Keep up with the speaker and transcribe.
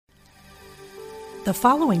The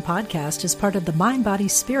following podcast is part of the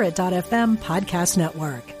MindBodySpirit.fm podcast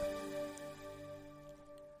network.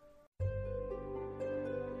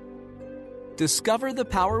 Discover the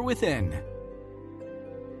power within.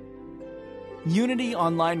 Unity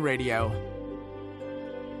Online Radio.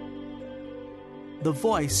 The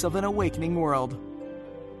voice of an awakening world.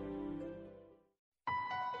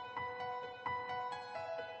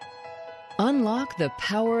 Unlock the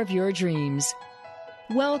power of your dreams.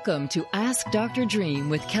 Welcome to Ask Dr. Dream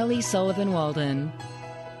with Kelly Sullivan Walden.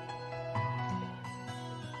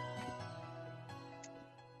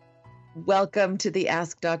 Welcome to the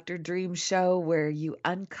Ask Dr. Dream show, where you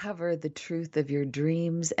uncover the truth of your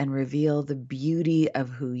dreams and reveal the beauty of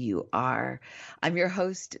who you are. I'm your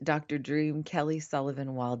host, Dr. Dream, Kelly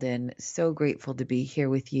Sullivan Walden. So grateful to be here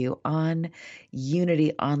with you on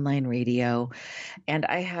Unity Online Radio. And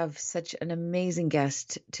I have such an amazing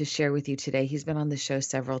guest to share with you today. He's been on the show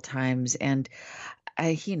several times, and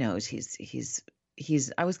he knows he's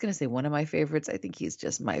I was going to say one of my favorites. I think he's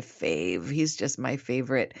just my fave. He's just my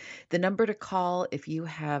favorite. The number to call if you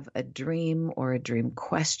have a dream or a dream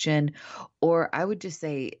question, or I would just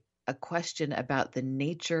say a question about the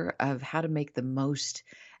nature of how to make the most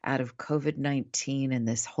out of COVID-19 and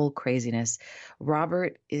this whole craziness.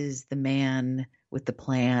 Robert is the man with the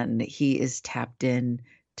plan. He is tapped in,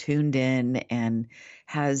 tuned in, and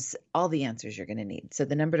has all the answers you're going to need. So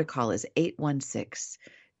the number to call is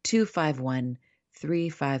 816-251-3555.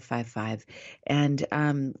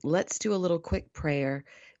 And let's do a little quick prayer,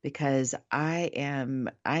 because I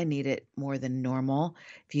need it more than normal.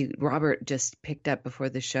 Robert just picked up before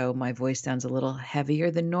the show, my voice sounds a little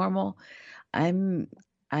heavier than normal. I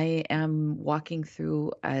am walking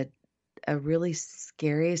through a really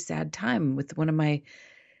scary, sad time with one of my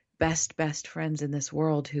best friends in this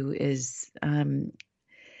world, who is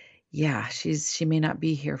she may not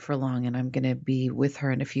be here for long, and I'm going to be with her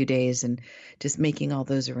in a few days and just making all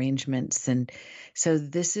those arrangements. And so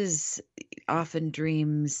this is often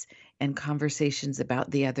dreams and conversations about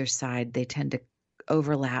the other side. They tend to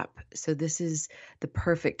overlap. So this is the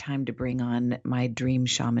perfect time to bring on my dream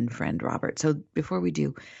shaman friend, Robert. So before we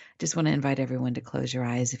do, I just want to invite everyone to close your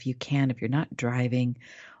eyes if you can, if you're not driving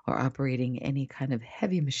or operating any kind of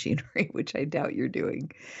heavy machinery, which I doubt you're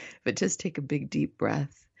doing, but just take a big, deep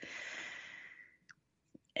breath.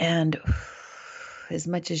 And as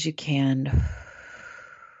much as you can,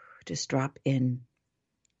 just drop into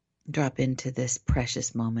this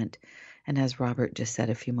precious moment. And as Robert just said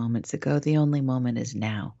a few moments ago, the only moment is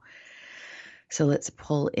now. So let's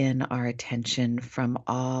pull in our attention from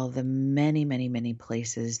all the many, many, many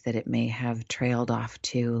places that it may have trailed off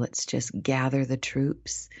to. Let's just gather the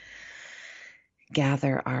troops,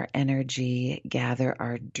 gather our energy, gather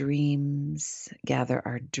our dreams, gather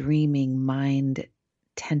our dreaming mind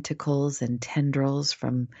tentacles and tendrils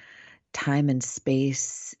from time and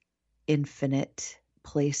space, infinite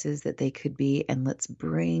places that they could be, and let's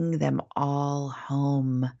bring them all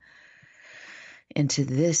home into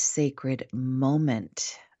this sacred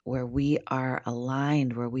moment where we are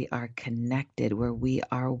aligned, where we are connected, where we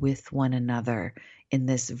are with one another in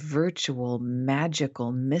this virtual,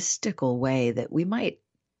 magical, mystical way that we might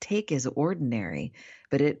take as ordinary,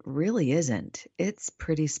 but it really isn't. It's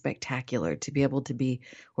pretty spectacular to be able to be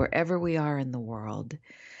wherever we are in the world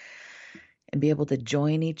and be able to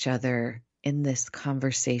join each other in this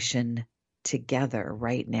conversation together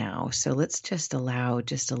right now. So let's just allow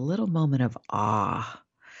just a little moment of awe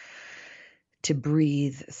to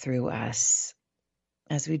breathe through us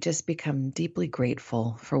as we just become deeply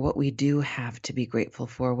grateful for what we do have to be grateful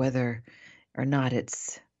for, whether or not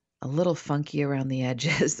it's a little funky around the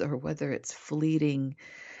edges or whether it's fleeting,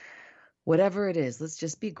 whatever it is. Let's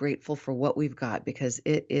just be grateful for what we've got, because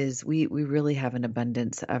it is, we really have an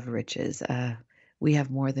abundance of riches. We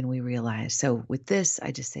have more than we realize. So with this,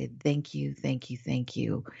 I just say thank you, thank you, thank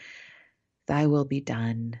you. Thy will be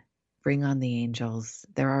done. Bring on the angels.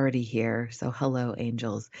 They're already here. So hello,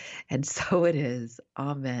 angels. And so it is.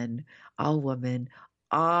 Amen. All woman,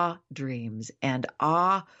 dreams, and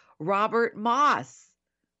Robert Moss,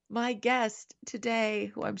 my guest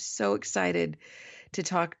today, who I'm so excited to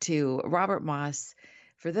talk to. Robert Moss,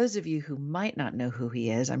 for those of you who might not know who he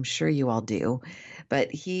is, I'm sure you all do,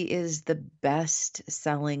 but he is the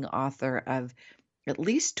best-selling author of at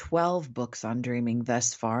least 12 books on dreaming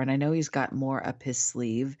thus far, and I know he's got more up his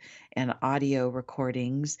sleeve and audio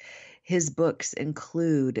recordings. His books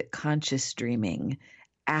include Conscious Dreaming,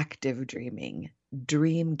 Active Dreaming,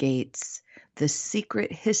 Dream Gates, The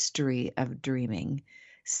Secret History of Dreaming,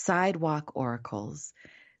 Sidewalk Oracles,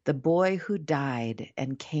 The Boy Who Died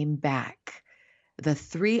and Came Back, The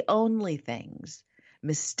Three Only Things,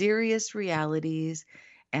 mysterious realities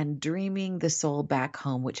and dreaming the soul back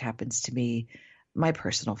home, which happens to be my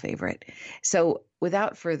personal favorite. So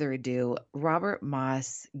without further ado, Robert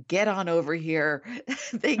Moss, get on over here.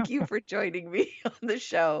 Thank you for joining me on the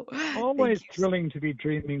show. Always thrilling to be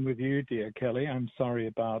dreaming with you, dear Kelly. I'm sorry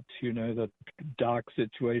about, the dark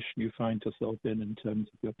situation you find yourself in terms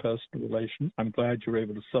of your personal relations. I'm glad you're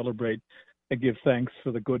able to celebrate and give thanks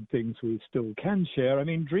for the good things we still can share. I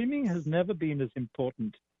mean, dreaming has never been as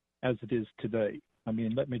important as it is today. I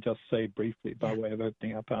mean, let me just say briefly, by way of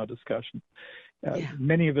opening up our discussion.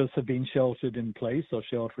 Many of us have been sheltered in place or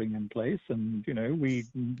sheltering in place, and,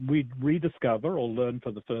 we rediscover or learn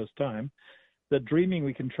for the first time that dreaming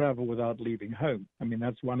we can travel without leaving home. I mean,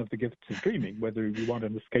 that's one of the gifts of dreaming, whether you want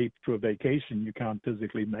an escape to a vacation you can't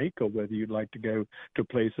physically make, or whether you'd like to go to a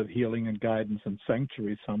place of healing and guidance and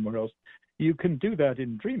sanctuary somewhere else. You can do that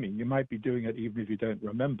in dreaming. You might be doing it even if you don't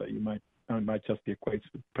remember. It might just be a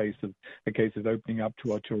case of opening up to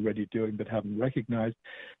what you're already doing but haven't recognized.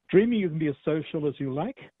 Dreaming, you can be as social as you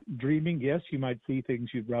like. Dreaming, yes, you might see things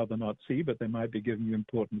you'd rather not see, but they might be giving you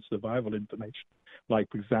important survival information. Like,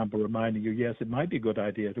 for example, reminding you, yes, it might be a good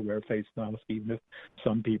idea to wear a face mask, even if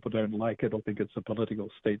some people don't like it or think it's a political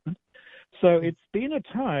statement. So it's been a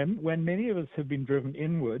time when many of us have been driven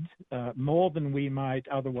inward more than we might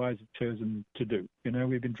otherwise have chosen to do.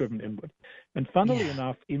 We've been driven inward. And funnily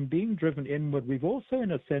enough, in being driven inward, we've also,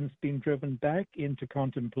 in a sense, been driven back into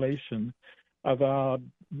contemplation of our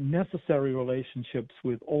necessary relationships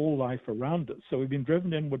with all life around us. So we've been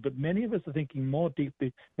driven inward, but many of us are thinking more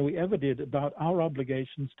deeply than we ever did about our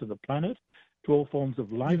obligations to the planet, to all forms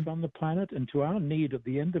of life on the planet, and to our need at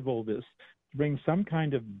the end of all this to bring some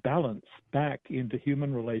kind of balance back into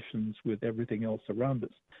human relations with everything else around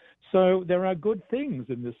us. So there are good things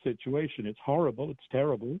in this situation. It's horrible. It's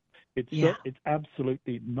terrible. It's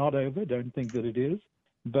absolutely not over. Don't think that it is.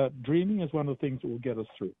 But dreaming is one of the things that will get us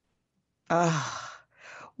through.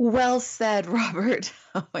 Well said, Robert.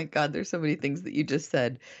 Oh my God, there's so many things that you just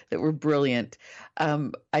said that were brilliant.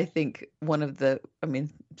 I think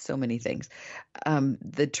so many things.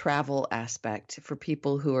 The travel aspect for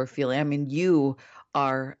people who are feeling, you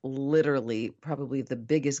are literally probably the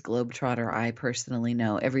biggest globetrotter I personally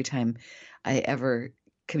know. Every time I ever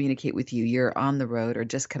communicate with you, you're on the road or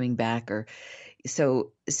just coming back, or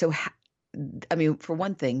so. For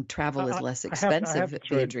one thing, travel is less expensive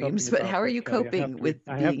via dreams, but how are you coping with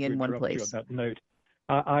being in one place? On that note,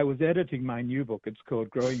 I was editing my new book. It's called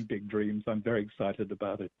Growing Big Dreams. I'm very excited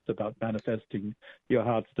about it. It's about manifesting your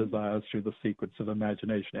heart's desires through the secrets of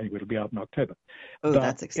imagination. Anyway, it'll be out in October. Oh,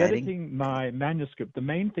 that's exciting. Editing my manuscript, the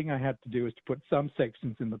main thing I had to do is to put some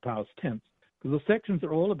sections in the past tense, because the sections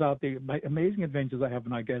are all about the amazing adventures I have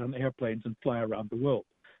when I get on airplanes and fly around the world.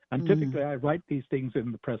 And typically I write these things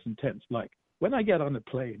in the present tense, like when I get on a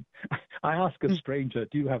plane, I ask a stranger,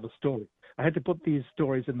 do you have a story? I had to put these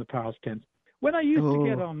stories in the past tense. When I used to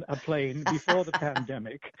get on a plane before the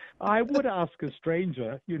pandemic, I would ask a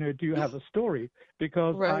stranger, do you have a story?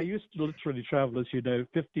 Because I used to literally travel, as you know,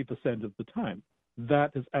 50% of the time.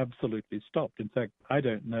 That has absolutely stopped. In fact, I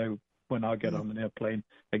don't know when I'll get on an airplane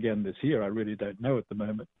again this year. I really don't know at the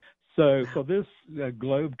moment. So for this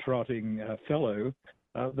globe-trotting fellow,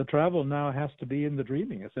 the travel now has to be in the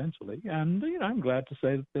dreaming, essentially. And, I'm glad to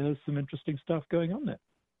say that there's some interesting stuff going on there.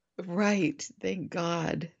 Right. Thank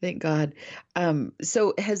God. Thank God.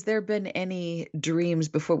 So has there been any dreams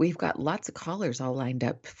before? We've got lots of callers all lined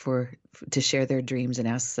up to share their dreams and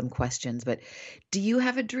ask some questions. But do you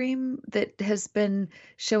have a dream that has been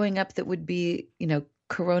showing up that would be,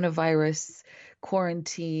 coronavirus,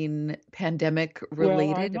 quarantine, pandemic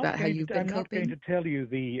related, about how you've been coping? I'm not going to tell you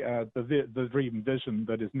the dream vision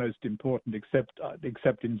that is most important,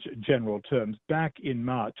 except in general terms. Back in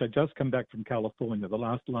March, I just come back from California. The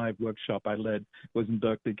last live workshop I led was in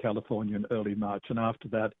Berkeley, California in early March. And after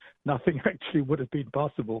that, nothing actually would have been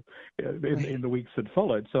possible in the weeks that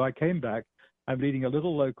followed. So I came back. I'm leading a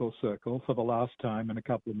little local circle for the last time in a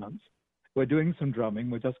couple of months. We're doing some drumming.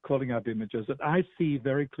 We're just calling up images. And I see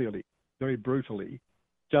very clearly, very brutally,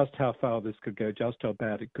 just how far this could go, just how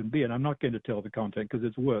bad it could be. And I'm not going to tell the content because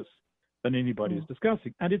it's worse than anybody is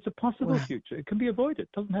discussing. And it's a possible future. It can be avoided.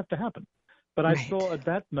 It doesn't have to happen. But I saw at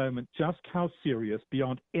that moment just how serious,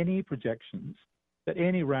 beyond any projections that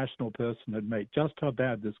any rational person had made, just how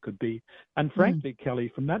bad this could be. And frankly,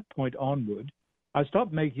 Kelly, from that point onward, I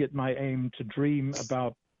stopped making it my aim to dream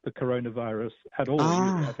about the coronavirus at all.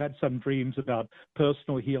 I've had some dreams about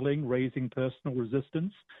personal healing, raising personal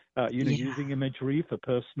resistance, using imagery for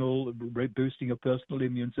personal boosting of personal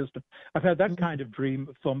immune system. I've had that kind of dream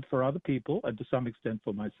for other people and to some extent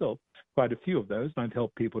for myself, quite a few of those. And I've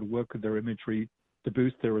helped people to work with their imagery to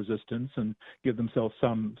boost their resistance and give themselves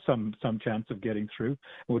some chance of getting through. And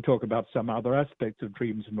we'll talk about some other aspects of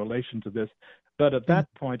dreams in relation to this. But at that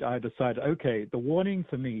point, I decided, okay, the warning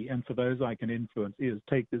for me and for those I can influence is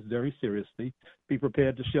take this very seriously, be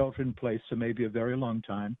prepared to shelter in place for maybe a very long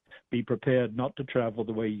time, be prepared not to travel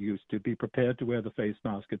the way you used to, be prepared to wear the face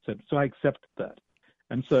mask, etc. So I accepted that.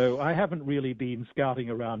 And so I haven't really been scouting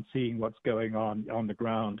around seeing what's going on the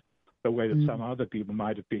ground the way that some other people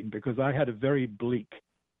might have been, because I had a very bleak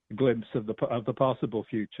glimpse of the possible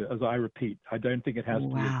future. As I repeat, I don't think it has to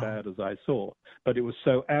be as bad as I saw, but it was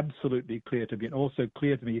so absolutely clear to me, and also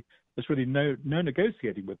clear to me there's really no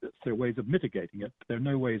negotiating with this. There are ways of mitigating it, but there are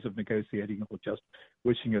no ways of negotiating or just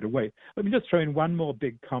wishing it away. Let me just throw in one more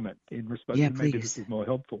big comment in response. Yeah, maybe please. This is more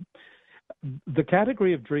helpful. The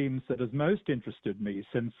category of dreams that has most interested me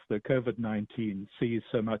since the COVID-19 seized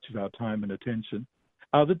so much of our time and attention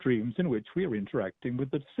are the dreams in which we are interacting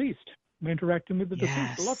with the deceased. We're interacting with the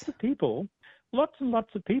deceased. Lots and lots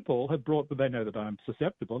of people have brought, they know that I'm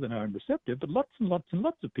susceptible, they know I'm receptive, but lots and lots and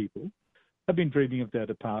lots of people have been dreaming of their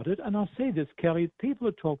departed. And I'll say this, Kelly, people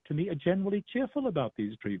who talk to me are generally cheerful about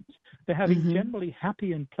these dreams. They're having generally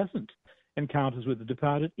happy and pleasant encounters with the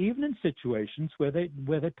departed, even in situations where they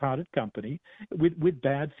parted company with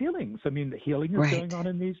bad feelings. I mean, the healing is going on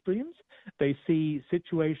in these dreams. They see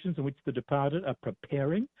situations in which the departed are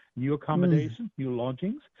preparing new accommodations, new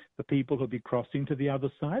lodgings for people who'll be crossing to the other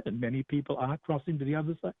side, and many people are crossing to the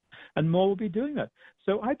other side, and more will be doing that.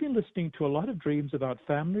 So I've been listening to a lot of dreams about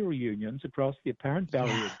family reunions across the apparent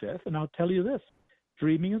barrier of death, and I'll tell you this.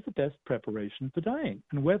 Dreaming is the best preparation for dying.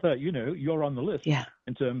 And whether, you're on the list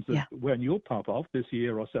in terms of when you'll pop off this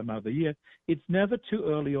year or some other year, it's never too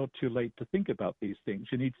early or too late to think about these things.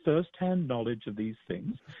 You need first-hand knowledge of these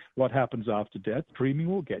things, what happens after death. Dreaming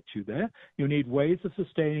will get you there. You need ways of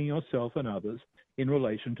sustaining yourself and others in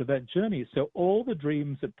relation to that journey. So all the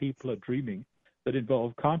dreams that people are dreaming that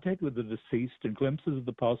involve contact with the deceased and glimpses of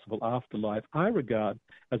the possible afterlife, I regard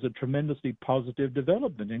as a tremendously positive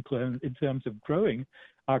development in terms of growing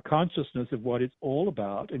our consciousness of what it's all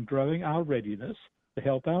about and growing our readiness to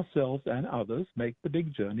help ourselves and others make the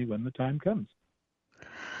big journey when the time comes.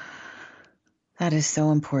 That is so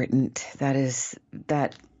important. I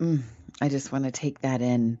just want to take that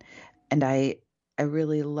in. And I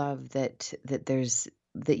really love that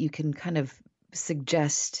you can kind of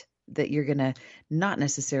suggest that you're going to not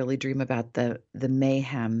necessarily dream about the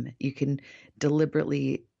mayhem. You can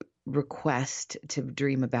deliberately request to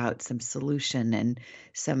dream about some solution and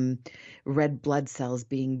some red blood cells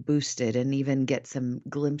being boosted, and even get some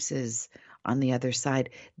glimpses on the other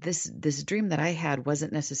side. This dream that I had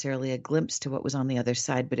wasn't necessarily a glimpse to what was on the other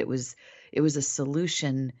side, but it was a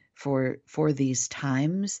solution for these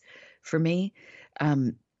times for me.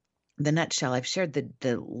 The nutshell, I've shared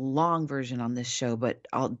the long version on this show, but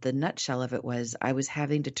the nutshell of it was I was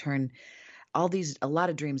having to turn a lot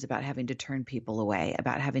of dreams about having to turn people away,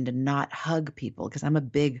 about having to not hug people, because I'm a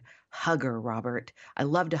big hugger, Robert. I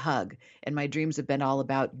love to hug. And my dreams have been all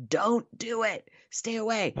about, don't do it, stay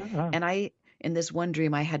away. And in this one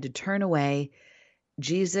dream, I had to turn away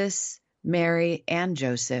Jesus, Mary, and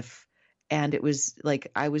Joseph. And it was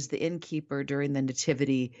like I was the innkeeper during the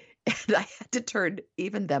nativity, and I had to turn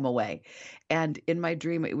even them away. And in my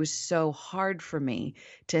dream, it was so hard for me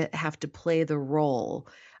to have to play the role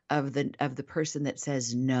of the person that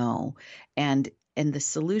says no. And the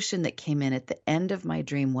solution that came in at the end of my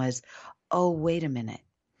dream was, oh, wait a minute.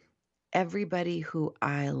 Everybody who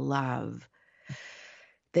I love,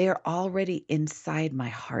 they are already inside my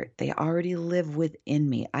heart. They already live within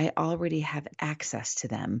me. I already have access to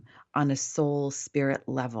them on a soul spirit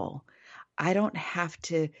level. I don't have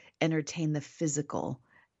to entertain the physical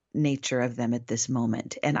nature of them at this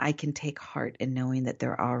moment. And I can take heart in knowing that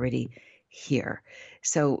they're already here.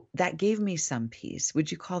 So that gave me some peace. Would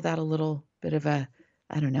you call that a little bit of a,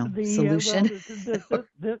 solution?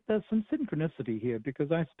 There's some synchronicity here, because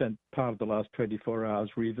I spent part of the last 24 hours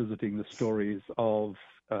revisiting the stories of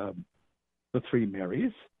the three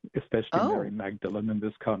Marys, especially Mary Magdalene in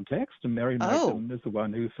this context. And Mary Magdalene is the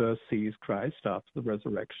one who first sees Christ after the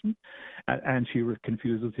resurrection, and she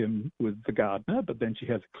confuses him with the gardener, but then she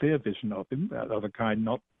has a clear vision of him, of a kind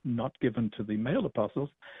not given to the male apostles,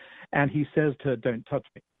 and he says to her, don't touch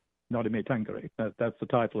me. Noli Tangere. That's the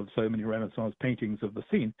title of so many Renaissance paintings of the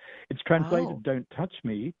scene. It's translated, Don't touch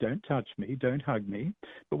me, don't touch me, don't hug me.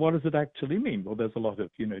 But what does it actually mean? Well, there's a lot of,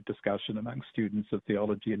 discussion among students of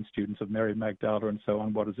theology and students of Mary Magdala and so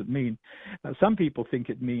on. What does it mean? Some people think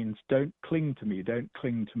it means don't cling to me, don't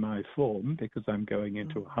cling to my form because I'm going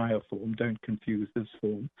into a higher form. Don't confuse this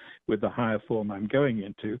form with the higher form I'm going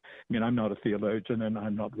into. I mean, I'm not a theologian and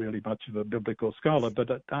I'm not really much of a biblical scholar, but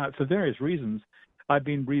for various reasons, I've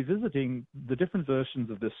been revisiting the different versions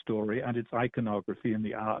of this story and its iconography and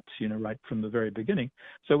the art, right from the very beginning.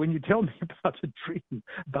 So when you tell me about a dream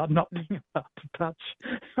about not being allowed to touch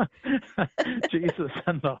Jesus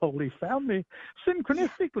and the Holy Family,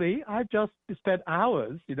 synchronistically, I just spent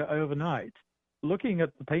hours, overnight, looking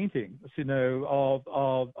at the paintings,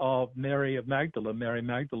 of Mary of Magdala, Mary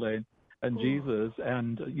Magdalene, and Jesus,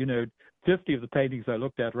 and 50 of the paintings I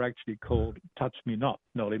looked at are actually called "Touch Me Not,"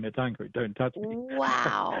 Noli Me Tangere, don't touch me.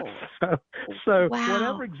 Wow. so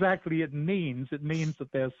whatever exactly it means that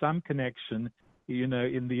there's some connection, in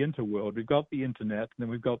the interworld. We've got the internet, and then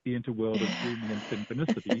we've got the interworld of dreaming and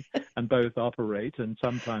synchronicity, and both operate. And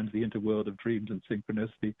sometimes the interworld of dreams and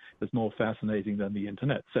synchronicity is more fascinating than the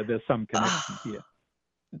internet. So there's some connection here.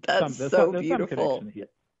 That's there's so some beautiful. connection here.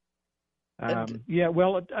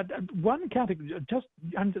 One category,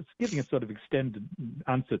 I'm just giving a sort of extended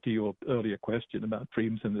answer to your earlier question about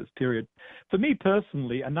dreams in this period. For me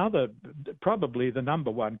personally, probably the number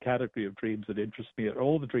one category of dreams that interests me are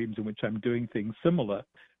all the dreams in which I'm doing things similar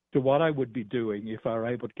to what I would be doing if I were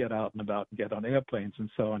able to get out and about and get on airplanes and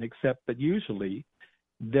so on, except that usually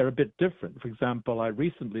they're a bit different. For example, I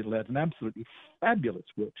recently led an absolutely fabulous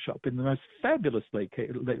workshop in the most fabulous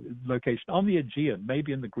location on the Aegean,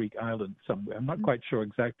 maybe in the Greek island somewhere. I'm not quite sure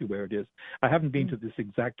exactly where it is. I haven't been to this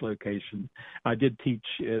exact location. I did teach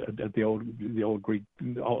at the old Greek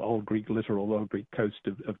littoral, old Greek coast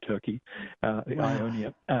of Turkey,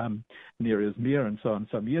 Ionia, near Izmir and so on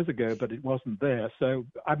some years ago, but it wasn't there. So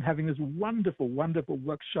I'm having this wonderful, wonderful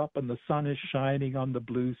workshop, and the sun is shining on the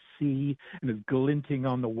blue sea and is glinting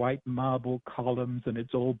on the white marble columns, and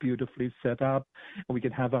it's all beautifully set up, and we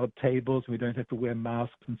can have our tables, and we don't have to wear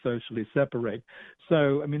masks and socially separate.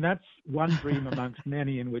 So, I mean, that's one dream amongst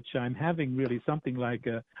many in which I'm having really something like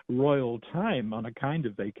a royal time on a kind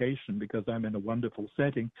of vacation because I'm in a wonderful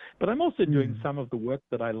setting. But I'm also doing some of the work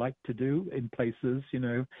that I like to do in places,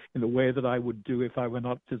 in the way that I would do if I were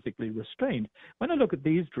not physically restrained. When I look at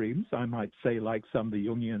these dreams, I might say, like some of the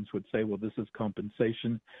Jungians would say, well, this is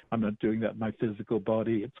compensation. I'm not doing that in my physical body.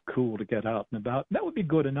 It's cool to get out and about. That would be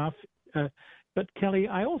good enough. But Kelly,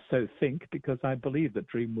 I also think, because I believe that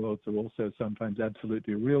dream worlds are also sometimes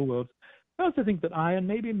absolutely real worlds, I also think that I and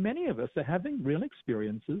maybe many of us are having real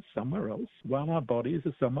experiences somewhere else while our bodies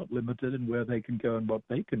are somewhat limited in where they can go and what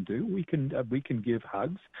they can do. We can give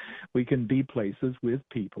hugs. We can be places with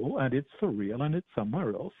people, and it's for real and it's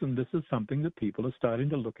somewhere else. And this is something that people are starting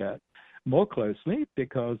to look at more closely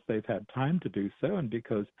because they've had time to do so, and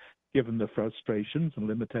because given the frustrations and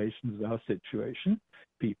limitations of our situation,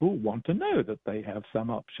 people want to know that they have some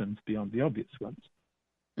options beyond the obvious ones.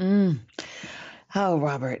 Oh,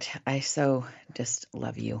 Robert, I so just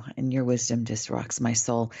love you, and your wisdom just rocks my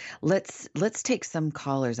soul. Let's take some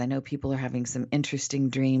callers. I know people are having some interesting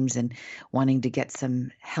dreams and wanting to get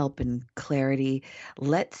some help and clarity.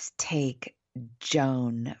 Let's take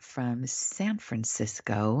Joan from San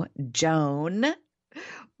Francisco. Joan,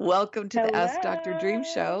 welcome to the Ask Dr. Dream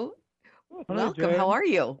Show. Hello, welcome. Joan. How are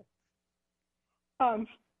you?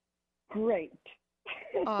 Great.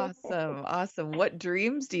 Awesome. What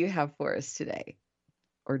dreams do you have for us today?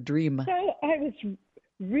 Or dream? So I was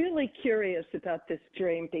really curious about this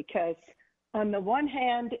dream because on the one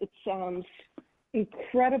hand, it sounds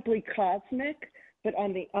incredibly cosmic, but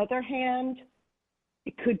on the other hand,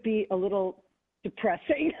 it could be a little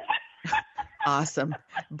depressing. Awesome.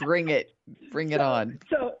 Bring it on.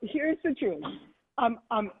 So here's the dream.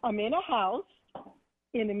 I'm in a house,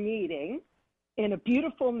 in a meeting, in a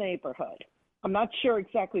beautiful neighborhood. I'm not sure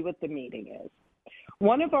exactly what the meeting is.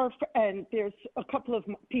 And there's a couple of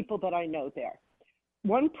people that I know there.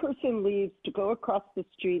 One person leaves to go across the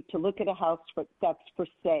street to look at a house that's for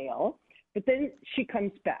sale, but then she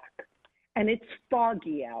comes back, and it's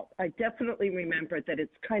foggy out. I definitely remember that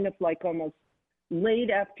it's kind of like almost late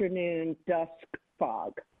afternoon, dusk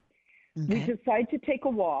fog. Okay. We decide to take a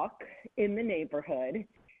walk in the neighborhood,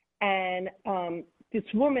 and this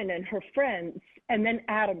woman and her friends, and then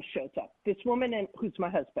Adam shows up. This woman, who's my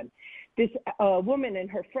husband, this woman and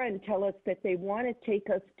her friend tell us that they want to take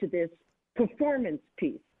us to this performance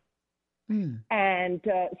piece. And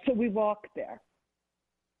so we walk there,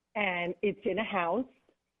 and it's in a house,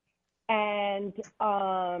 And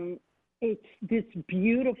it's this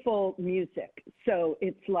beautiful music. So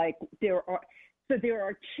it's like there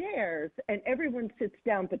are chairs and everyone sits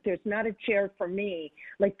down, but there's not a chair for me.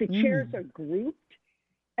 Like the chairs are grouped.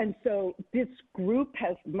 And so this group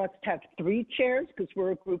must have 3 chairs because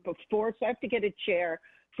we're a group of 4. So I have to get a chair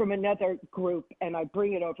from another group and I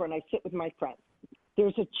bring it over and I sit with my friends.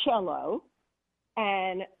 There's a cello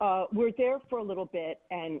and we're there for a little bit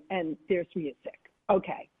and there's music.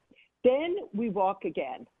 Okay. Then we walk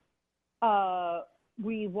again.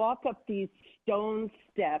 We walk up these stone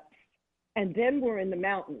steps and then we're in the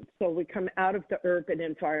mountains. So we come out of the urban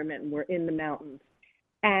environment and we're in the mountains.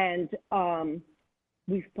 And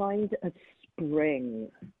we find a spring.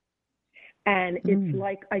 And it's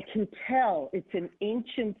like, I can tell it's an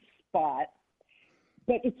ancient spot,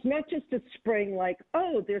 but it's not just a spring like,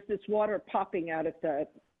 oh, there's this water popping out of the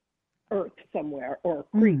earth somewhere or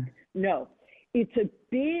a creek. No, it's a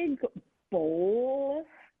big bowl,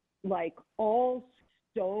 like all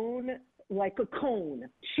stone, like a cone,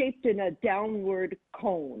 shaped in a downward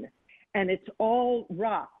cone. And it's all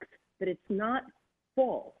rocks, but it's not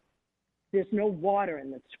full. There's no water in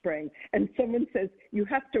the spring. And someone says, you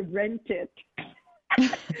have to rent it.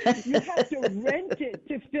 You have to rent it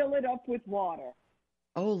to fill it up with water.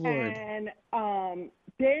 Oh, Lord. And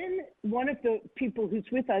then one of the people who's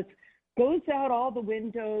with us goes out all the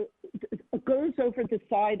window, goes over the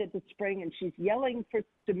side of the spring, and she's yelling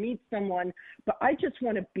to meet someone. But I just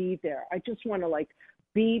want to be there. I just want to like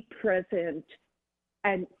be present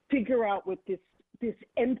and figure out what this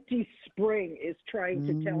empty spring is trying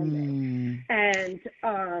to tell me. And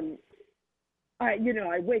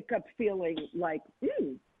I wake up feeling like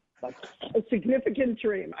a significant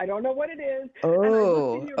dream. I don't know what it is.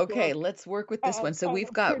 Oh, okay. Let's work with this one. So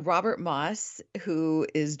we've got Robert Moss, who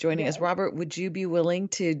is joining us. Robert, would you be willing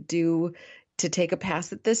to take a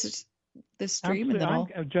pass at this dream? And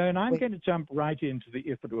then Joan, I'm going to jump right into the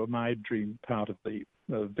if it were my dream part of the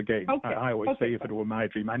game. Okay. I always say if it were my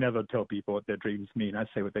dream. I never tell people what their dreams mean. I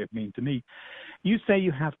say what they mean to me. You say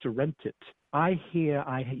you have to rent it. I hear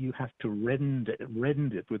you have to rend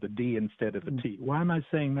it with a D instead of a T. Why am I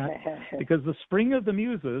saying that? Because the Spring of the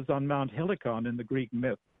Muses on Mount Helicon in the Greek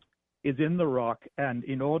myth is in the rock, and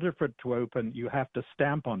in order for it to open, you have to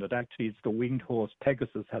stamp on it. Actually, it's the winged horse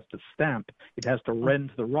Pegasus has to stamp. It has to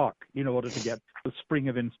rend the rock in order to get the spring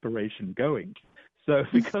of inspiration going. So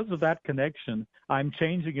because of that connection, I'm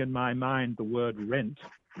changing in my mind the word rent,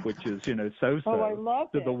 which is, so-so,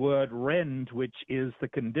 to the word rend, which is the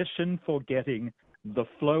condition for getting the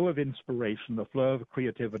flow of inspiration, the flow of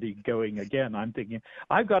creativity going again. I'm thinking,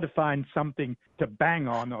 I've got to find something to bang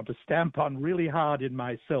on or to stamp on really hard in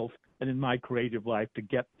myself and in my creative life to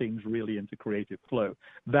get things really into creative flow.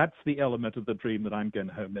 That's the element of the dream that I'm going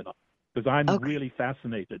to home in on. Because I'm really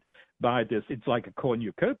fascinated by this. It's like a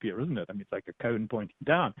cornucopia, isn't it? I mean, it's like a cone pointing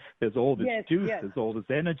down. There's all this juice, there's all this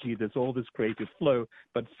energy, there's all this creative flow,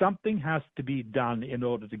 but something has to be done in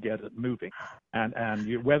order to get it moving.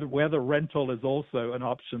 And whether rental is also an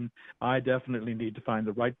option, I definitely need to find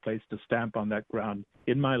the right place to stamp on that ground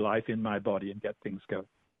in my life, in my body, and get things going.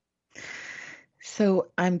 So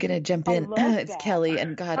I'm going to jump in. It's Kelly,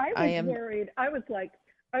 and God, I am worried. I was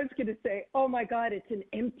going to say, oh my God, it's an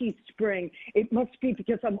empty spring. It must be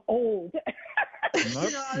because I'm old.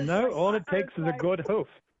 All it takes is a good hoof.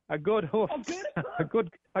 A good hoof. A good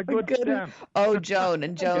stamp. Oh, Joan,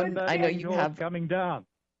 I know you have coming down.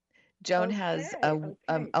 Joan has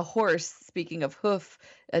a horse. Speaking of hoof,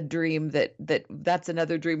 a dream that's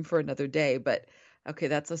another dream for another day. But okay,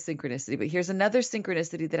 that's a synchronicity. But here's another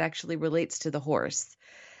synchronicity that actually relates to the horse.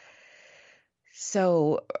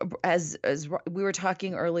 So as we were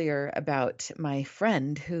talking earlier about my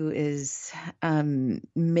friend who is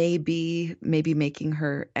maybe making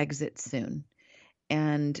her exit soon,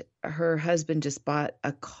 and her husband just bought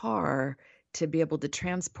a car to be able to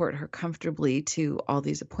transport her comfortably to all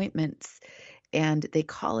these appointments, and they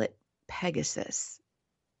call it Pegasus.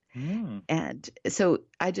 And so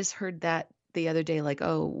I just heard that the other day, like,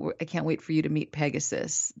 oh, I can't wait for you to meet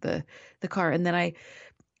Pegasus, the car. And then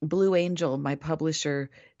Blue Angel, my publisher,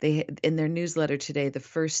 they in their newsletter today, the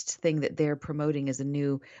first thing that they're promoting is a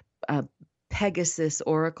new Pegasus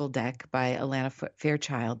Oracle deck by Alana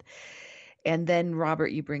Fairchild. And then, Robert,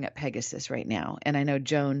 you bring up Pegasus right now, and I know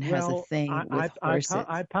Joan has a thing with horses.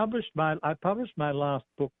 I published my last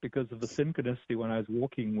book because of the synchronicity when I was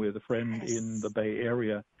walking with a friend in the Bay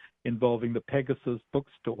Area, involving the Pegasus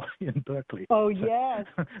bookstore in Berkeley. Oh yes.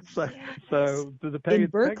 So the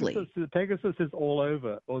Pegasus is all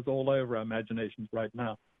over our imaginations right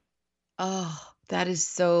now. Oh, that is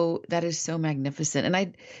so magnificent.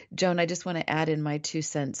 And Joan, I just want to add in my 2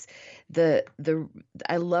 cents. The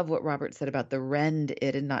I love what Robert said about the rend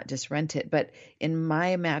it and not just rent it. But in my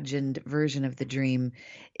imagined version of the dream,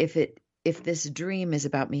 if this dream is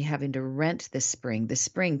about me having to rent the spring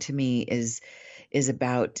to me is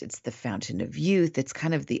about, it's the fountain of youth. It's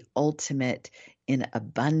kind of the ultimate in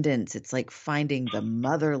abundance. It's like finding the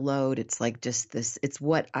mother lode. It's like just this, it's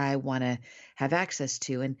what I want to have access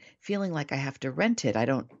to, and feeling like I have to rent it. I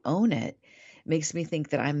don't own it. Makes me think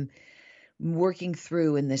that I'm working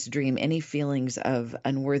through in this dream any feelings of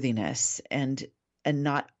unworthiness and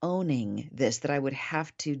not owning this, that I would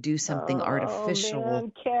have to do something artificial. Oh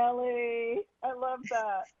man, Kelly, I love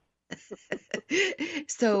that.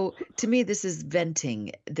 So to me, this is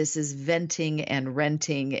venting. This is venting and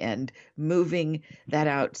renting and moving that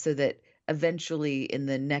out so that eventually in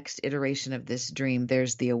the next iteration of this dream,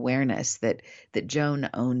 there's the awareness that Joan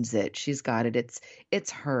owns it. She's got it.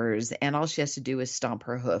 It's hers. And all she has to do is stomp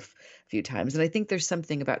her hoof a few times. And I think there's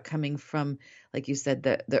something about coming from, like you said,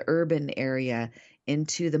 the urban area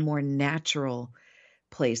into the more natural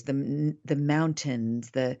place, the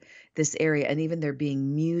mountains, this area, and even there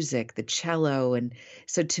being music, the cello. And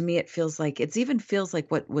so to me, it feels like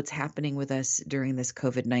what's happening with us during this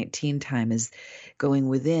COVID-19 time is going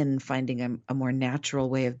within, finding a more natural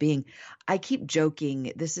way of being. I keep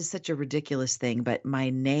joking, this is such a ridiculous thing, but my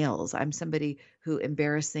nails, I'm somebody who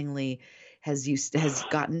embarrassingly has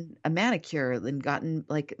gotten a manicure and gotten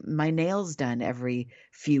like my nails done every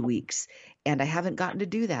few weeks. And I haven't gotten to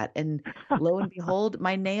do that. And lo and behold,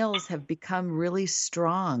 my nails have become really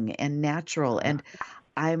strong and natural. And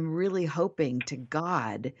I'm really hoping to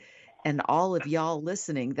God and all of y'all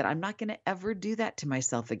listening that I'm not going to ever do that to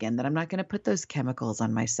myself again, that I'm not going to put those chemicals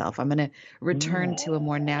on myself. I'm going to return to a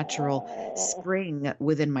more natural spring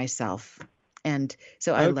within myself. And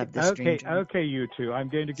so I love this dream. Okay, you two. I'm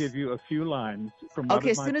going to give you a few lines from one of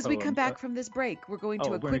my as soon as we come back from this break, we're going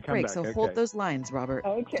to a quick break. So hold those lines, Robert.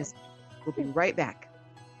 Okay. We'll be right back.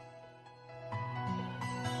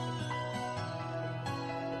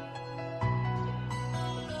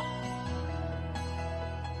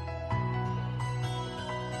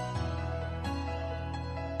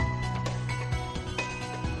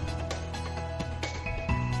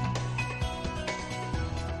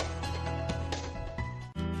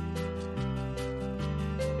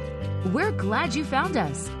 We're glad you found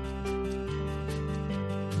us.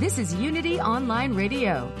 This is Unity Online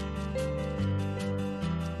Radio,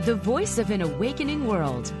 the voice of an awakening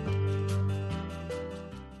world.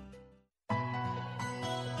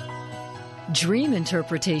 Dream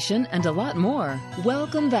interpretation and a lot more.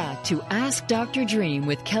 Welcome back to Ask Dr. Dream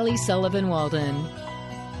with Kelly Sullivan Walden.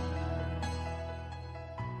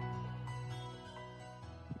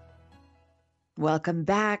 Welcome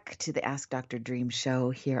back to the Ask Dr. Dream show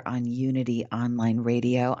here on Unity Online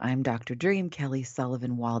Radio. I'm Dr. Dream, Kelly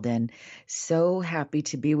Sullivan Walden. So happy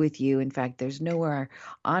to be with you. In fact, there's nowhere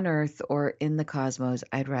on earth or in the cosmos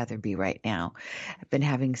I'd rather be right now. I've been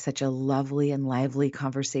having such a lovely and lively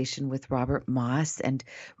conversation with Robert Moss, and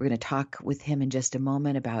we're going to talk with him in just a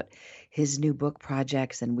moment about his new book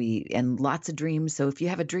projects and lots of dreams. So if you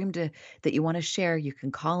have a dream that you want to share, you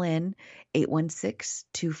can call in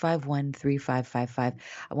 816-251-3555. I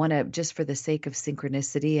want to, just for the sake of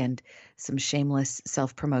synchronicity and some shameless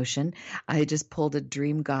self-promotion, I just pulled a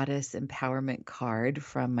Dream Goddess Empowerment card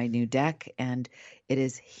from my new deck, and it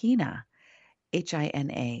is Hina,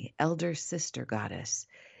 Hina, Elder Sister Goddess.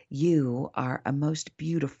 You are most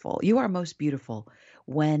beautiful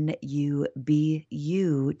when you be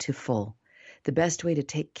you to full. The best way to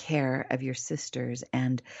take care of your sisters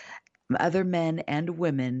and other men and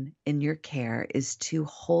women in your care is to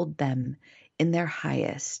hold them in their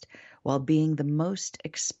highest while being the most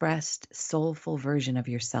expressed, soulful version of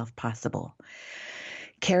yourself possible.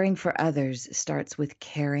 Caring for others starts with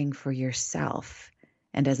caring for yourself.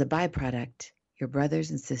 And as a byproduct, your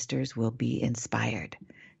brothers and sisters will be inspired.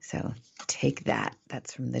 So take that.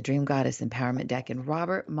 That's from the Dream Goddess Empowerment deck. And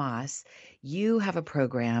Robert Moss, you have a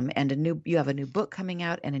program and you have a new book coming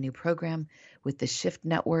out and a new program with the Shift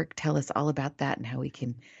Network. Tell us all about that and how we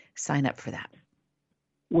can sign up for that.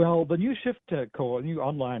 Well, the new Shift course, new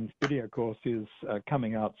online video course is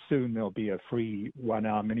coming out soon. There'll be a free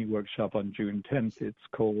 1-hour mini workshop on June 10th. It's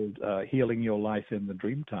called Healing Your Life in the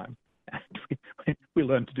Dreamtime. We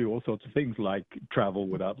learn to do all sorts of things like travel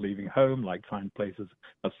without leaving home, like find places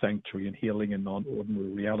of sanctuary and healing in non-ordinary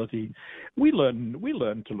reality. We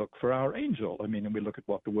learn to look for our angel. I mean, and we look at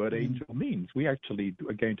what the word angel means. We actually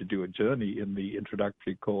are going to do a journey in the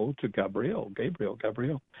introductory call to Gabriel.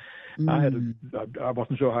 I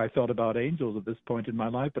wasn't sure how I felt about angels at this point in my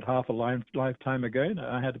life, but half a lifetime ago,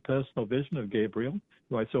 I had a personal vision of Gabriel,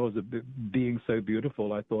 who I saw as a being so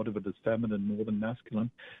beautiful. I thought of it as feminine more than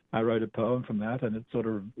masculine. I wrote a poem from that, and it sort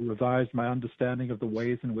of revised my understanding of the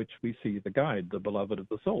ways in which we see the guide, the beloved of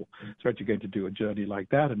the soul. So we're actually going to do a journey like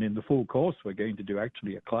that, and in the full course, we're going to do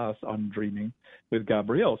actually a class on dreaming with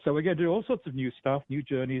Gabriel. So we're going to do all sorts of new stuff, new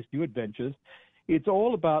journeys, new adventures. It's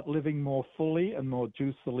all about living more fully and more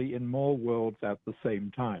juicily in more worlds at the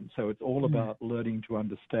same time. So it's all about learning to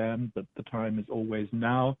understand that the time is always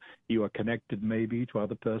now. You are connected maybe to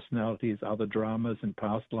other personalities, other dramas in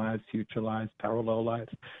past lives, future lives, parallel lives.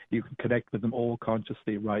 You can connect with them all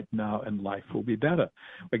consciously right now, and life will be better.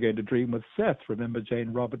 We're going to dream with Seth. Remember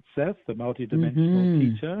Jane Roberts Seth, the multidimensional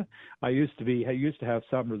teacher? I used to have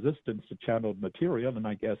some resistance to channeled material, and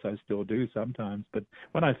I guess I still do sometimes. But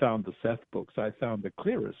when I found the Seth books, I found the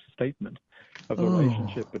clearest statement of the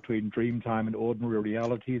relationship between dream time and ordinary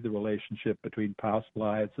reality, the relationship between past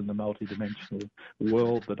lives and the multidimensional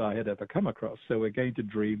world that I had ever come across. So we're going to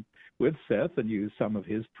dream with Seth and use some of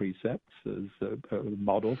his precepts as a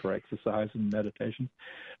model for exercise and meditation.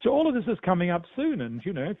 So all of this is coming up soon. And,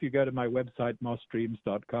 if you go to my website,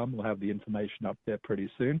 mossdreams.com, we'll have the information up there pretty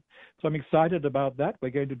soon. So I'm excited about that. We're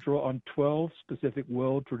going to draw on 12 specific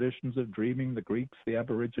world traditions of dreaming, the Greeks, the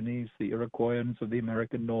Aborigines, the Iroquoians of the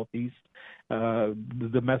American Northeast, the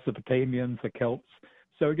Mesopotamians, the Celts.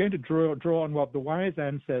 So we're going to draw on what the wise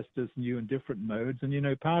ancestors knew in different modes.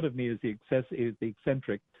 And, part of me is the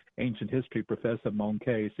eccentric ancient history professor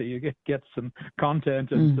Monkey. So you get some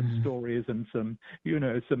content and some stories and some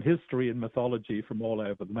history and mythology from all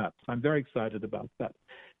over the map. So I'm very excited about that.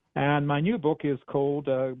 And my new book is called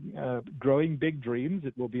Growing Big Dreams.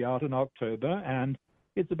 It will be out in October, and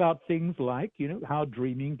it's about things like, how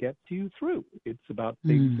dreaming gets you through. It's about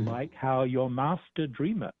things like how your master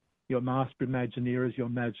dreamer, your master imagineer is your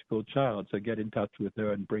magical child. So get in touch with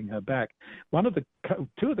her and bring her back.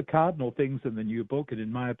 Two of the cardinal things in the new book and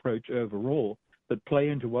in my approach overall that play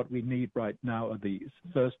into what we need right now are these.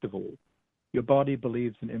 First of all, your body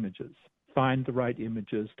believes in images. Find the right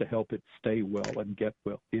images to help it stay well and get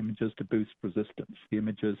well. The images to boost resistance. The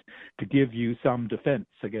images to give you some defense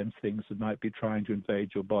against things that might be trying to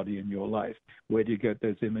invade your body and your life. Where do you get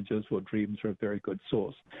those images? Well, dreams are a very good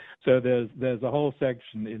source. So there's a whole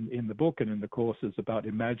section in the book and in the courses about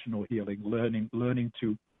imaginal healing, learning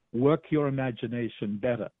to work your imagination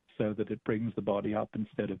better so that it brings the body up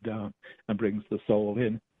instead of down and brings the soul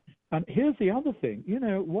in. And here's the other thing,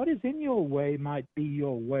 what is in your way might be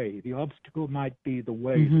your way. The obstacle might be the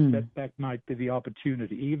way. The setback might be the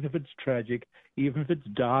opportunity, even if it's tragic, even if it's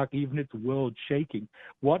dark, even if it's world shaking.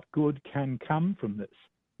 What good can come from this?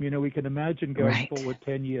 We can imagine going forward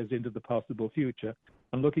 10 years into the possible future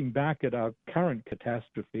and looking back at our current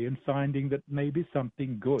catastrophe and finding that maybe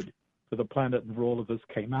something good for the planet and for all of us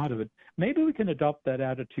came out of it. Maybe we can adopt that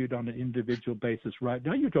attitude on an individual basis right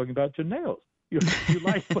now. You're talking about your nails. You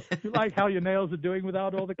like how your nails are doing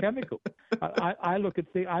without all the chemicals. I look at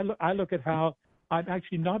how I'm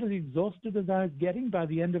actually not as exhausted as I was getting by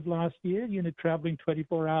the end of last year. Traveling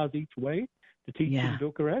 24 hours each way to teach in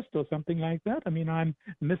Bucharest or something like that. I mean, I'm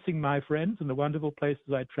missing my friends and the wonderful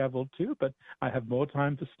places I traveled to, but I have more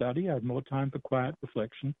time to study. I have more time for quiet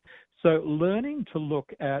reflection. So learning to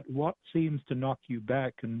look at what seems to knock you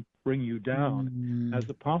back and bring you down as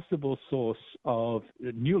a possible source of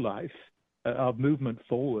new life, of movement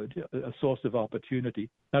forward, a source of opportunity.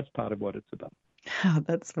 That's part of what it's about. Oh,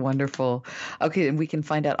 that's wonderful. Okay, and we can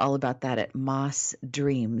find out all about that at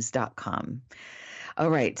mossdreams.com. All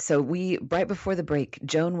right, so right before the break,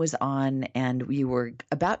 Joan was on, and we were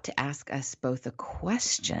about to ask us both a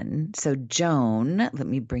question. So Joan, let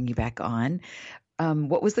me bring you back on.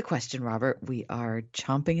 What was the question, Robert? We are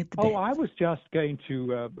chomping at the bit. Oh, I was just going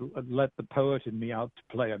to let the poet in me out to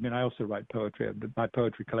play. I mean, I also write poetry. My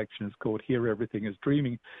poetry collection is called Here Everything is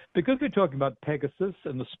Dreaming, because we're talking about Pegasus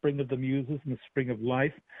and the spring of the muses and the spring of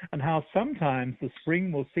life, and how sometimes the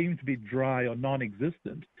spring will seem to be dry or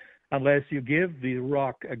non-existent unless you give the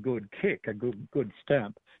rock a good kick, a good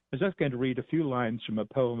stamp. I was just going to read a few lines from a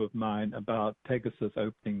poem of mine about Pegasus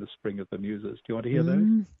opening the spring of the muses. Do you want to hear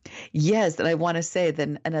those? Yes, and I want to say that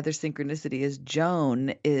another synchronicity is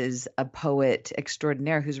Joan is a poet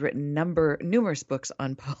extraordinaire who's written numerous books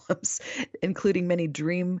on poems, including many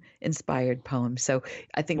dream-inspired poems. So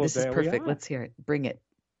I think this is perfect. Let's hear it. Bring it.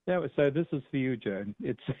 Yeah, so this is for you, Joan.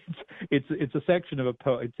 It's a section of a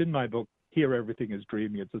poem. It's in my book, Here Everything is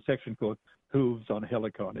Dreaming. It's a section called Hooves on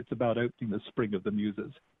Helicon. It's about opening the spring of the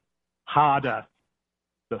muses. Harder.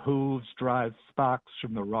 The hooves drive sparks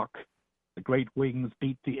from the rock. The great wings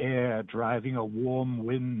beat the air, driving a warm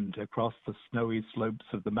wind across the snowy slopes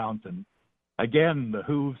of the mountain. Again, the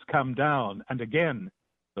hooves come down, and again,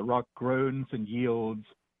 the rock groans and yields,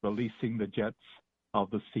 releasing the jets of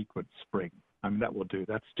the secret spring. I mean, that will do.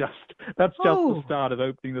 That's just the start of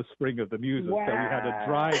opening the spring of the muses. Wow. So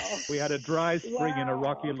we had a dry spring in a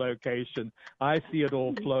rocky location. I see it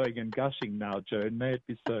all flowing and gushing now, Joan. May it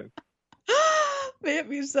be so. May it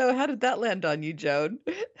be so. How did that land on you, Joan?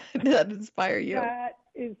 Did that inspire you? That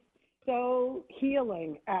is so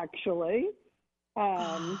healing, actually.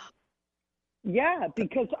 Yeah,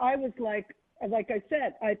 because I was like I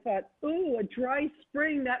said, I thought, ooh, a dry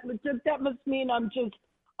spring. That must mean I'm done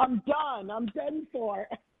for.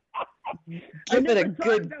 Give it a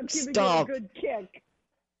good stomp. It a good kick.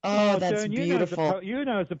 Oh, that's Joan, beautiful.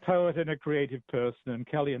 As a poet and a creative person, and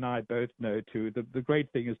Kelly and I both know too, the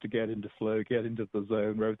great thing is to get into flow, get into the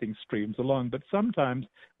zone where everything streams along. But sometimes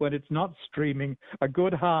when it's not streaming, a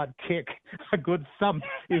good hard kick, a good thump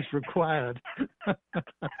is required.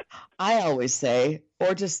 I always say,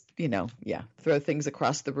 or just, throw things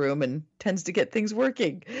across the room and tends to get things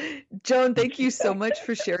working. Joan, thank you so much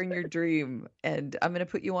for sharing your dream. And I'm going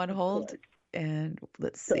to put you on hold. And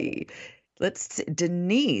let's see.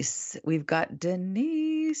 Denise. We've got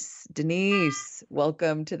Denise. Denise,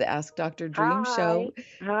 welcome to the Ask Dr. Dream Show.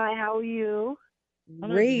 Hi, how are you?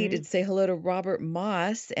 Great. And say hello to Robert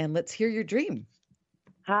Moss, and let's hear your dream.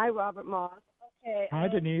 Hi, Robert Moss. Okay. Hi,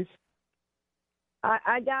 Denise.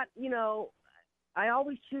 I got, I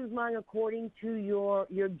always choose mine according to your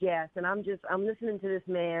guest, and I'm listening to this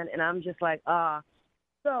man, and I'm just like,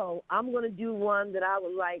 So I'm going to do one that I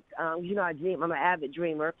would like. I dream. I'm an avid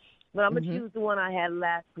dreamer. But I'm going to choose the one I had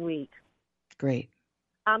last week. Great.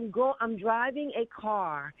 I'm driving a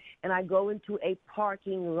car, and I go into a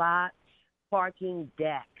parking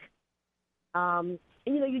deck. And,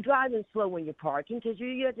 you're driving slow when you're parking because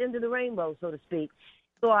you're at the end of the rainbow, so to speak.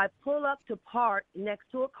 So I pull up to park next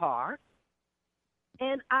to a car,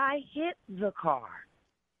 and I hit the car.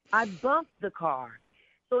 I bumped the car.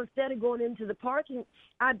 So instead of going into the parking,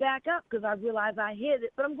 I back up because I realize I hit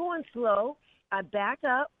it. But I'm going slow. I back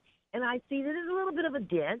up. And I see that there's a little bit of a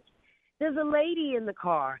dent. There's a lady in the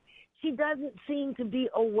car. She doesn't seem to be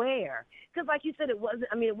aware. Because like you said, it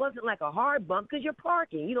wasn't like a hard bump because you're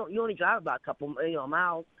parking. You only drive about a couple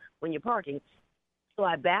miles when you're parking. So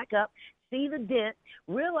I back up, see the dent,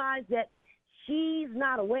 realize that she's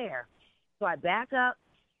not aware. So I back up,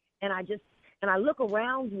 and I look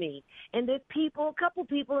around me. And there's a couple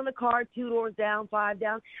people in the car, 2 doors down, 5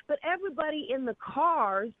 down. But everybody in the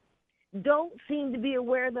cars don't seem to be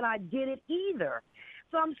aware that I did it either.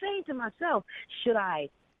 So I'm saying to myself, should I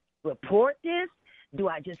report this? Do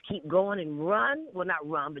I just keep going and run? Well, not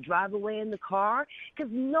run, but drive away in the car?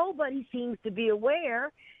 Because nobody seems to be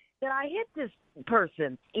aware that I hit this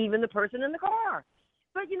person, even the person in the car.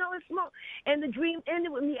 But, it's small. And the dream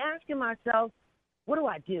ended with me asking myself, what do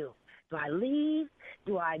I do? Do I leave?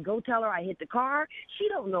 Do I go tell her I hit the car? She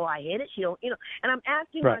don't know I hit it. She don't, And I'm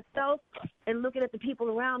asking myself and looking at the people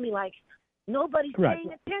around me like, nobody's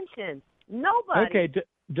paying attention. Nobody. Okay,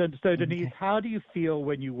 so Denise, how do you feel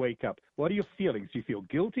when you wake up? What are your feelings? Do you feel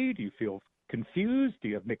guilty? Do you feel confused? Do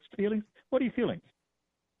you have mixed feelings? What are your feelings?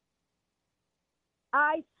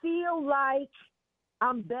 I feel like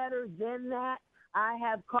I'm better than that.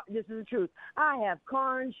 This is the truth. I have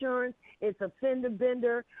car insurance. It's a fender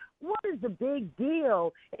bender. What is the big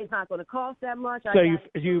deal? It's not going to cost that much. So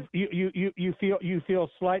you feel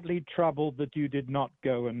slightly troubled that you did not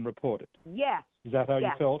go and report it. Yes. Is that how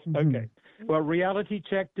you felt? Mm-hmm. Okay. Well, reality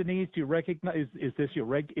check, Denise. Do you recognize? Is this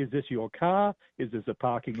your car? Is this a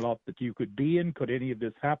parking lot that you could be in? Could any of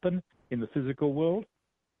this happen in the physical world?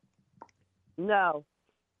 No.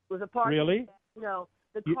 It was a parking. Really? No.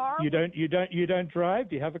 The car. You don't drive?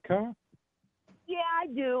 Do you have a car? Yeah, I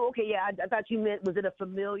do. Okay, yeah, I thought you meant was it a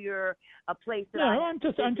familiar place that I'm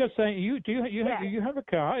just saying you have a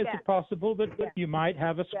car. Is it possible that you might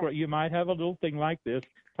have you might have a little thing like this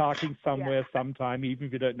parking somewhere sometime, even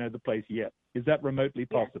if you don't know the place yet? Is that remotely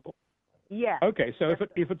possible? Yeah. Okay, so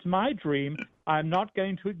if it's my dream, I'm not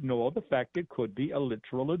going to ignore the fact it could be a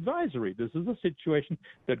literal advisory. This is a situation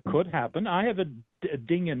that could happen. I have a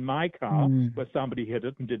ding in my car where somebody hit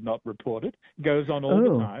it and did not report it. Goes on all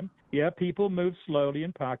the time. Yeah, people move slowly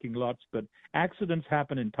in parking lots, but accidents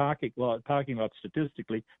happen in parking lots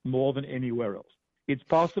statistically more than anywhere else. It's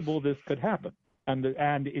possible this could happen. And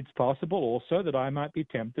it's possible also that I might be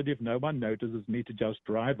tempted, if no one notices me, to just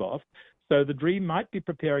drive off. So the dream might be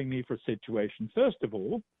preparing me for a situation. First of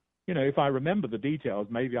all, if I remember the details,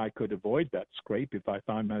 maybe I could avoid that scrape if I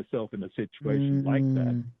find myself in a situation like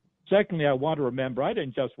that. Secondly, I want to remember I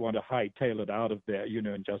don't just want to hightail it out of there,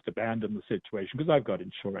 and just abandon the situation because I've got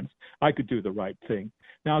insurance. I could do the right thing.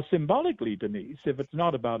 Now, symbolically, Denise, if it's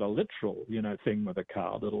not about a literal, thing with a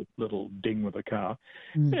car, little ding with a car,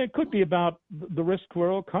 it could be about the risk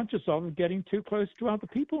we're all conscious of getting too close to other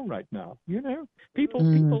people right now. A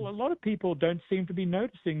lot of people don't seem to be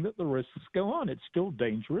noticing that the risks go on. It's still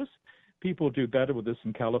dangerous. People do better with this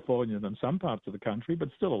in California than some parts of the country, but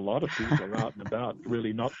still a lot of people are out and about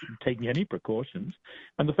really not taking any precautions.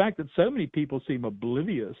 And the fact that so many people seem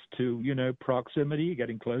oblivious to, proximity,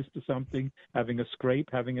 getting close to something, having a scrape,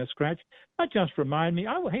 having a scratch, that just remind me,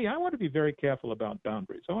 I want to be very careful about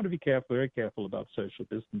boundaries. I want to be very careful about social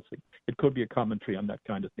distancing. It could be a commentary on that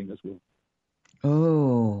kind of thing as well.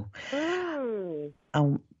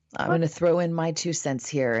 I'm going to throw in my 2 cents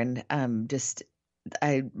here and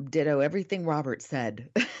I ditto everything Robert said.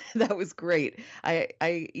 That was great.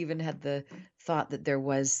 I even had the thought that there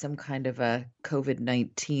was some kind of a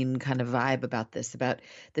COVID-19 kind of vibe about this, about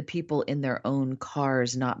the people in their own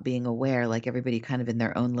cars not being aware, like everybody kind of in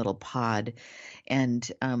their own little pod. And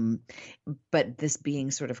but this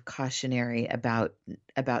being sort of cautionary about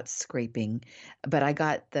scraping. But I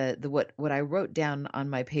got what I wrote down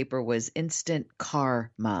on my paper was instant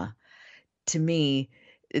karma. To me,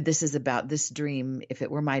 this dream, if it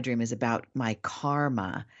were my dream, is about my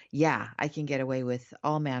karma. Yeah, I can get away with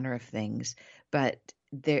all manner of things, but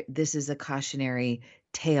this is a cautionary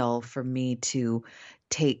tale for me to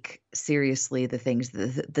take seriously the things,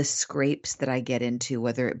 the scrapes that I get into,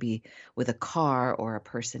 whether it be with a car or a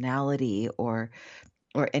personality or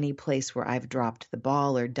any place where I've dropped the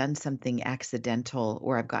ball or done something accidental,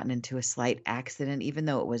 or I've gotten into a slight accident, even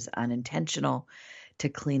though it was unintentional, to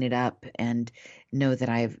clean it up and know that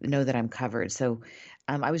I'm covered. So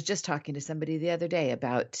I was just talking to somebody the other day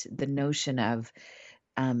about the notion of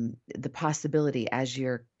the possibility as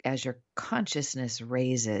your consciousness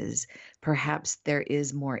raises, perhaps there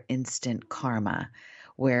is more instant karma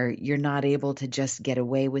where you're not able to just get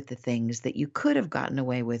away with the things that you could have gotten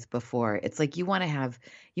away with before. It's like you want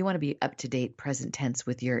to be up to date, present tense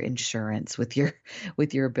with your insurance, with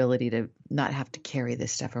your ability to not have to carry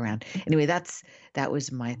this stuff around. Anyway, that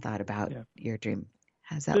was my thought about your dream.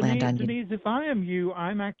 How's that land on you? Denise, if I am you,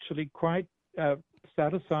 I'm actually quite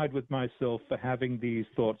satisfied with myself for having these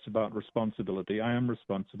thoughts about responsibility. I am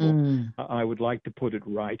responsible. I would like to put it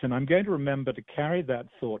right. And I'm going to remember to carry that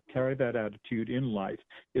thought, carry that attitude in life.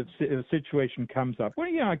 If a situation comes up,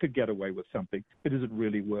 I could get away with something, but is it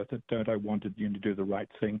really worth it? Don't I want to do the right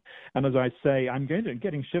thing? And as I say, I'm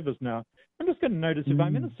getting shivers now. I'm just going to notice if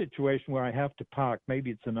I'm in a situation where I have to park, maybe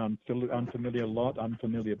it's an unfamiliar lot,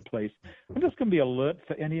 unfamiliar place, I'm just going to be alert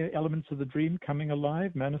for any elements of the dream coming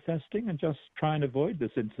alive, manifesting, and just try and avoid this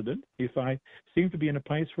incident if I seem to be in a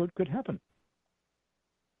place where it could happen.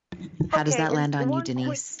 How does that land on you,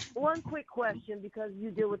 Denise? One quick question, because you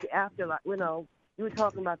deal with the afterlife. You were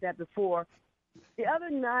talking about that before. The other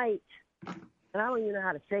night, and I don't even know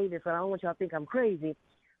how to say this, and I don't want y'all to think I'm crazy.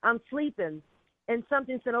 I'm sleeping, and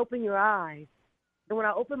something said, open your eyes. And when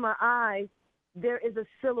I open my eyes, there is a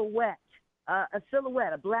silhouette, a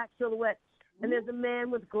black silhouette. And there's a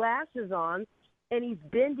man with glasses on, and he's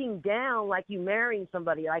bending down like you marrying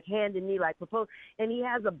somebody, like hand and knee, like propose. And he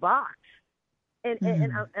has a box. And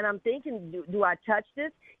I'm thinking, do I touch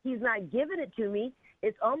this? He's not giving it to me.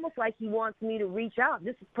 It's almost like he wants me to reach out.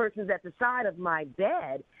 This person's at the side of my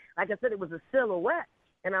bed. Like I said, it was a silhouette.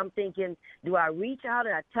 And I'm thinking, do I reach out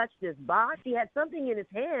and I touch this box? He had something in his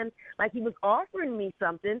hand, like he was offering me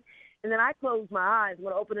something. And then I closed my eyes.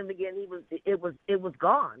 When I opened them again, it was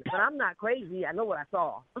gone. But I'm not crazy. I know what I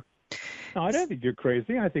saw. No, I don't think you're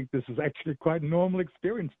crazy. I think this is actually quite a normal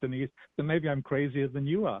experience, Denise. So maybe I'm crazier than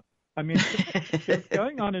you are. I mean, it's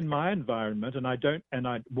going on in my environment,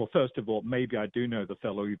 well, first of all, maybe I do know the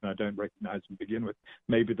fellow, even I don't recognize him to begin with.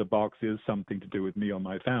 Maybe the box is something to do with me or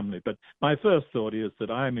my family. But my first thought is that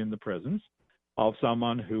I'm in the presence of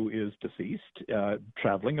someone who is deceased,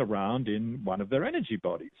 traveling around in one of their energy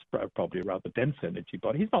bodies, probably a rather dense energy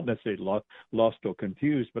body. He's not necessarily lost or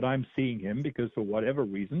confused, but I'm seeing him because for whatever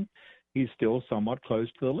reason, he's still somewhat close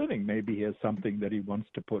to the living. Maybe he has something that he wants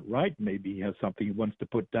to put right. Maybe he has something he wants to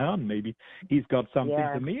put down. Maybe he's got something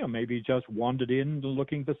to me, or maybe he just wandered in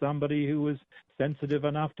looking for somebody who was sensitive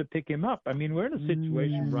enough to pick him up. I mean, we're in a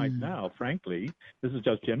situation right now, frankly, this is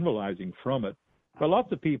just generalizing from it, Well,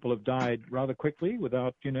 lots of people have died rather quickly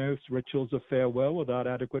without, rituals of farewell, without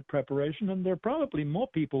adequate preparation, and there are probably more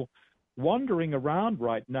people wandering around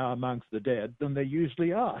right now amongst the dead than there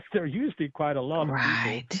usually are. There are usually quite a lot of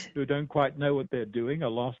people who don't quite know what they're doing, are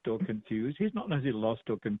lost or confused. He's not necessarily lost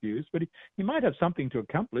or confused, but he might have something to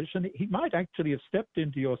accomplish, and he might actually have stepped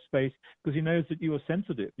into your space because he knows that you are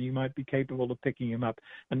sensitive, and you might be capable of picking him up,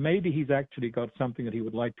 and maybe he's actually got something that he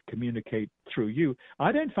would like to communicate through you.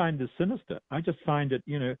 I don't find this sinister. I just find it,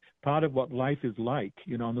 part of what life is like,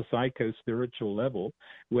 on the psycho-spiritual level,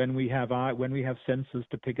 when we have senses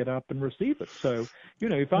to pick it up and receive it. So,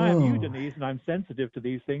 if I am you, Denise, and I'm sensitive to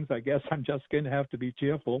these things, I guess I'm just going to have to be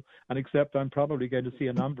cheerful and accept I'm probably going to see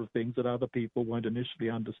a number of things that other people won't initially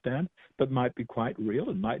understand, but might be quite real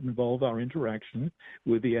and might involve our interaction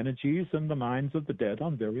with the energies and the minds of the dead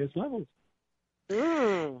on various levels.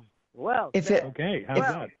 Well, okay, how's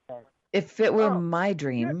that? If it were my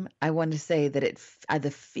dream, I want to say that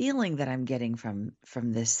the feeling that I'm getting from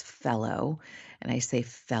this fellow, and I say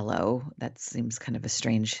fellow, that seems kind of a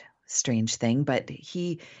strange thing, but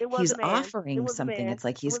he's offering something. It's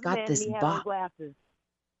like he's got this box.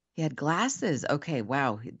 He had glasses. Okay,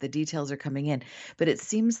 wow, the details are coming in, but it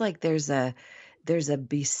seems like there's a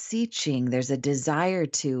beseeching, there's a desire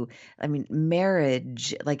to,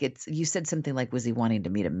 marriage, you said something like, was he wanting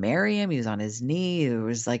me to marry him? He was on his knee.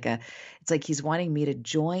 It's like he's wanting me to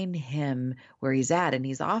join him where he's at, and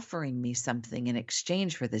he's offering me something in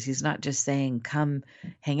exchange for this. He's not just saying, come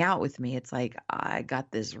hang out with me. It's like, I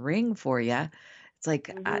got this ring for you. It's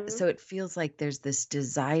like, so it feels like there's this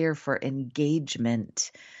desire for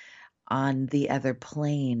engagement on the other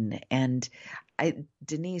plane. And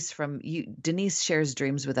Denise shares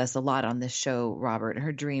dreams with us a lot on this show, Robert.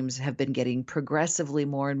 Her dreams have been getting progressively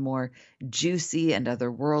more and more juicy and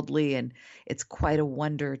otherworldly, and it's quite a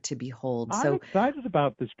wonder to behold. I'm excited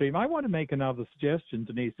about this dream. I want to make another suggestion,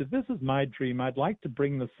 Denise. If this is my dream, I'd like to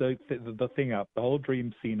bring the thing up, the whole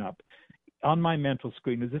dream scene up, on my mental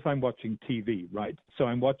screen as if I'm watching TV, right? So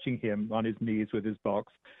I'm watching him on his knees with his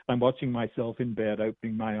box. I'm watching myself in bed,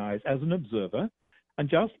 opening my eyes as an observer. And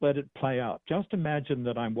just let it play out. Just imagine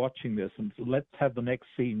that I'm watching this, and let's have the next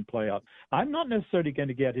scene play out. I'm not necessarily going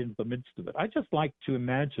to get into the midst of it. I just like to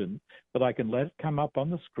imagine that I can let it come up on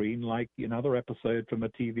the screen like another episode from a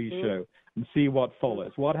TV show and see what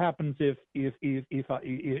follows. What happens if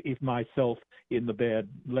myself in the bed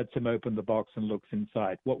lets him open the box and looks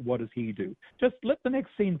inside? What does he do? Just let the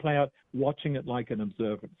next scene play out, watching it like an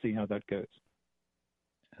observer, and see how that goes.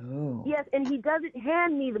 Oh. Yes, and he doesn't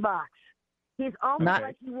hand me the box. He's almost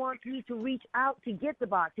like he wants me to reach out to get the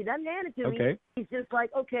box. He doesn't hand it to me. He's just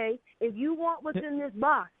like, okay, if you want what's in this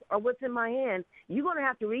box or what's in my hand, you're going to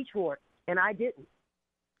have to reach for it. And I didn't.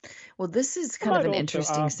 Well, this is kind of an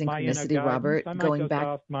interesting synchronicity, Robert. Going back,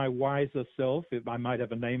 ask my wiser self, if I might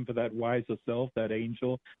have a name for that wiser self, that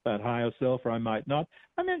angel, that higher self, or I might not.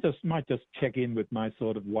 I might just check in with my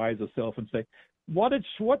sort of wiser self and say, what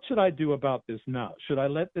should I do about this now? Should I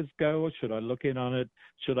let this go, or should I look in on it?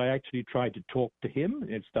 Should I actually try to talk to him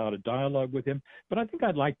and start a dialogue with him? But I think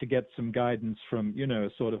I'd like to get some guidance from, a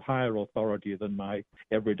sort of higher authority than my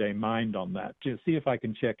everyday mind on that, to see if I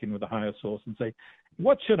can check in with a higher source and say,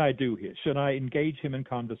 what should I do here? Should I engage him in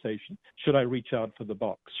conversation? Should I reach out for the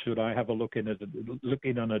box? Should I have a look in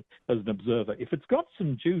on it as an observer? If it's got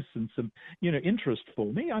some juice and some, interest for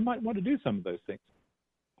me, I might want to do some of those things.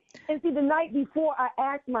 And see, the night before, I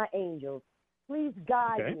asked my angels, please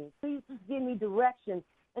guide me. Please just give me direction.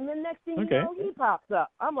 And then next thing you know, he pops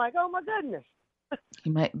up. I'm like, oh, my goodness. He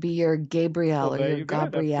might be your Gabriel or your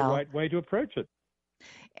Gabrielle. That's the right way to approach it.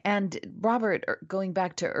 And Robert, going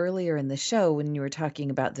back to earlier in the show when you were talking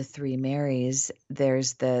about the three Marys,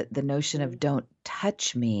 there's the notion of don't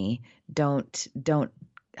touch me, don't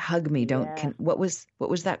hug me, what was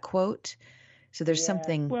that quote? So there's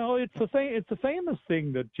something. Well, it's a famous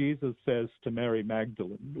thing that Jesus says to Mary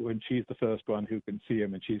Magdalene when she's the first one who can see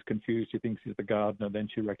him, and she's confused. She thinks he's the gardener, then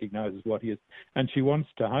she recognizes what he is, and she wants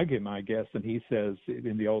to hug him, I guess. And he says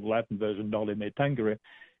in the old Latin version, "Noli me tangere."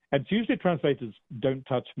 And it's usually translated as "don't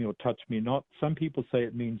touch me" or "touch me not." Some people say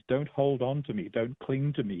it means "don't hold on to me, don't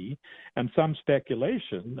cling to me." And some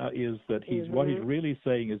speculation is that what he's really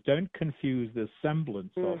saying is don't confuse this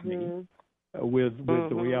semblance of me with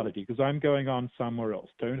the reality, because I'm going on somewhere else.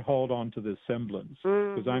 Don't hold on to this semblance,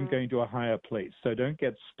 because I'm going to a higher place. So don't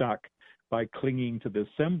get stuck by clinging to this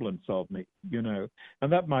semblance of me,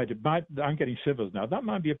 And that might I'm getting shivers now. That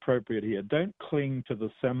might be appropriate here. Don't cling to the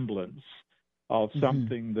semblance of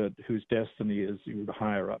something whose destiny is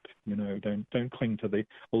higher up. Don't cling to the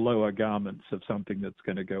lower garments of something that's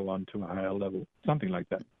going to go on to a higher level. Something like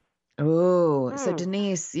that. Oh, so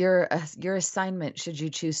Denise, your assignment, should you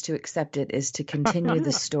choose to accept it, is to continue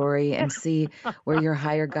the story and see where your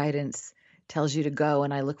higher guidance tells you to go.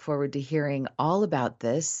 And I look forward to hearing all about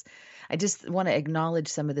this. I just want to acknowledge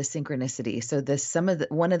some of the synchronicity. So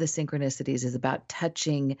one of the synchronicities is about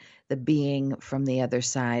touching the being from the other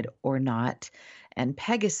side or not. And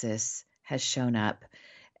Pegasus has shown up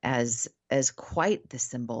as quite the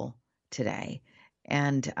symbol today.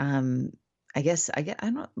 And I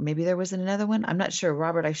don't know, maybe there was another one. I'm not sure.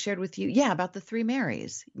 Robert, I shared with you, about the three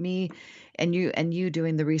Marys, me and you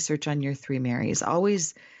doing the research on your three Marys.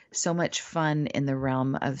 Always so much fun in the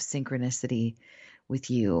realm of synchronicity with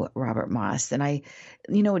you, Robert Moss. And I,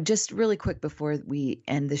 just really quick before we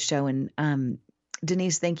end the show, and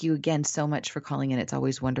Denise, thank you again so much for calling in. It's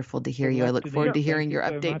always wonderful to hear you. I look forward to hearing your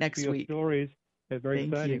update next week. Stories. They're very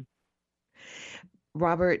exciting.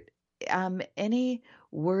 Robert, any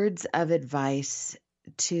words of advice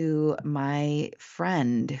to my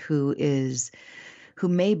friend who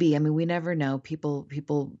may be, we never know.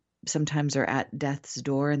 People sometimes are at death's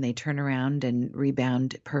door and they turn around and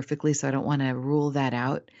rebound perfectly. So I don't want to rule that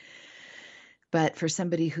out. But for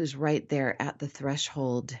somebody who's right there at the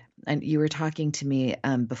threshold, and you were talking to me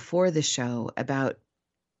before the show about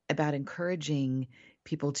encouraging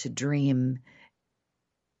people to dream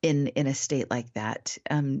in a state like that.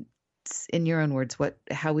 In your own words,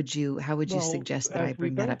 how would you suggest that I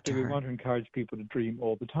bring that up to her? We want to encourage people to dream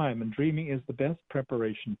all the time, and dreaming is the best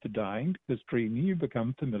preparation for dying, because dreaming you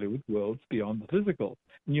become familiar with worlds beyond the physical.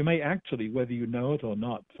 And you may actually, whether you know it or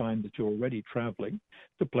not, find that you're already traveling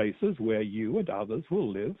to places where you and others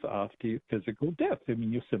will live after your physical death.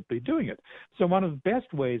 You're simply doing it. So one of the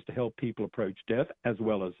best ways to help people approach death, as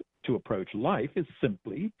well as to approach life, is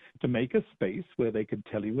simply to make a space where they can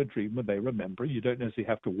tell you a dream when they remember. You don't necessarily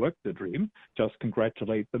have to work the dream, just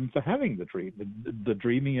congratulate them for having the dream. The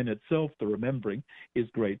dreaming in itself, the remembering, is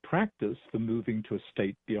great practice for moving to a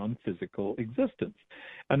state beyond physical existence.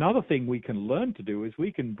 Another thing we can learn to do is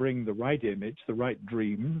we can bring the right image, the right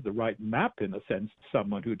dream, the right map, in a sense, to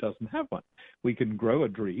someone who doesn't have one. We can grow a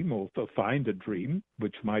dream or find a dream,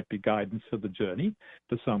 which might be guidance for the journey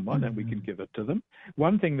to someone, and we can give it to them.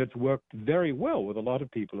 One thing that's worked very well with a lot of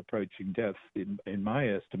people approaching death, in my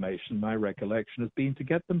estimation, my recollection, has been to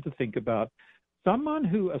get them to think about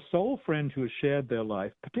a soul friend who has shared their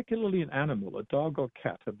life, particularly an animal, a dog or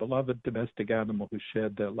cat, a beloved domestic animal who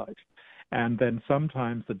shared their life. And then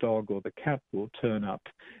sometimes the dog or the cat will turn up,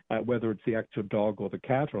 whether it's the actual dog or the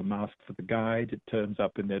cat or masked for the guide. It turns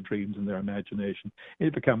up in their dreams and their imagination.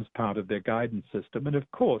 It becomes part of their guidance system. And of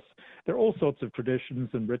course, there are all sorts of traditions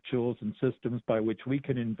and rituals and systems by which we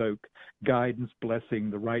can invoke guidance, blessing,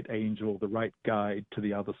 the right angel, the right guide to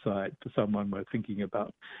the other side, for someone we're thinking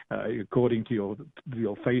about, according to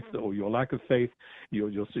your faith or your lack of faith,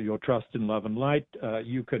 your trust in love and light.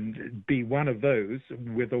 You can be one of those,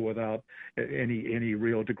 with or without any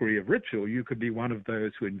real degree of ritual. You could be one of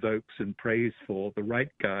those who invokes and prays for the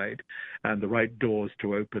right guide and the right doors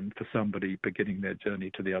to open for somebody beginning their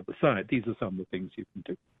journey to the other side. These are some of the things you can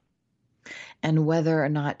do. And whether or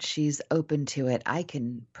not she's open to it, I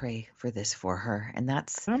can pray for this for her, and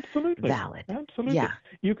that's absolutely valid. Absolutely, yeah.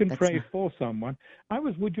 You can pray for someone.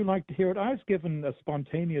 Would you like to hear it? I was given a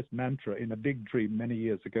spontaneous mantra in a big dream many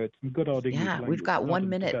years ago. It's some good old English language. We've got 1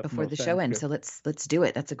 minute before the show ends, so let's do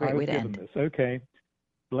it. That's a great way to end. This. Okay,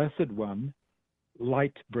 Blessed One,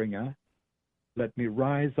 Light Bringer, let me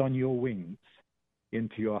rise on your wings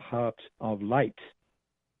into your heart of light.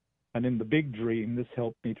 And in the big dream, this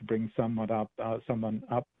helped me to bring someone up from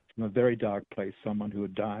a very dark place, someone who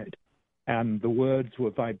had died. And the words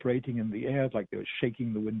were vibrating in the air like they were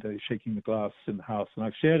shaking the window, shaking the glass in the house. And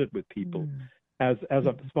I've shared it with people as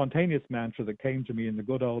a spontaneous mantra that came to me in the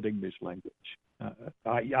good old English language.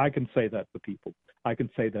 I can say that for people. I can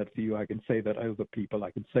say that for you. I can say that over people.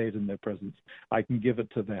 I can say it in their presence. I can give it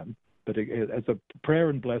to them. But as a prayer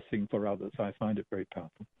and blessing for others, I find it very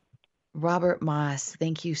powerful. Robert Moss,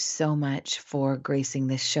 thank you so much for gracing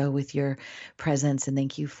this show with your presence, and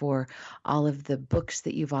thank you for all of the books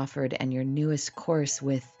that you've offered and your newest course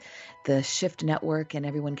with the Shift Network. And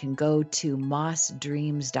everyone can go to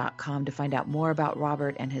mossdreams.com to find out more about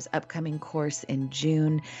Robert and his upcoming course in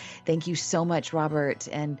June. Thank you so much, Robert.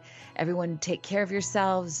 And everyone, take care of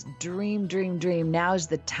yourselves. Dream, dream, dream. Now's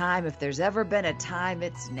the time. If there's ever been a time,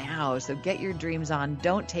 it's now. So get your dreams on.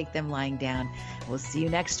 Don't take them lying down. We'll see you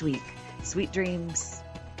next week. Sweet dreams.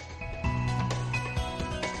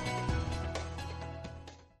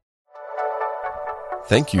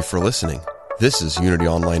 Thank you for listening. This is Unity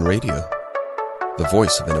Online Radio, the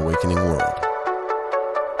voice of an awakening world.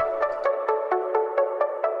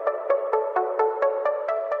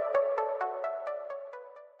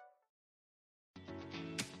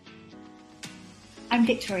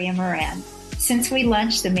 Victoria Moran. Since we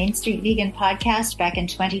launched the Main Street Vegan podcast back in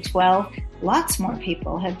 2012, lots more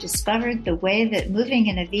people have discovered the way that moving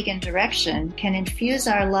in a vegan direction can infuse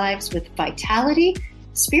our lives with vitality,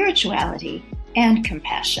 spirituality, and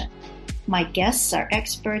compassion. My guests are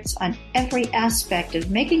experts on every aspect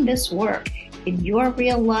of making this work in your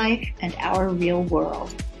real life and our real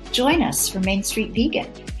world. Join us for Main Street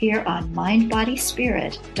Vegan here on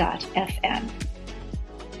mindbodyspirit.fm.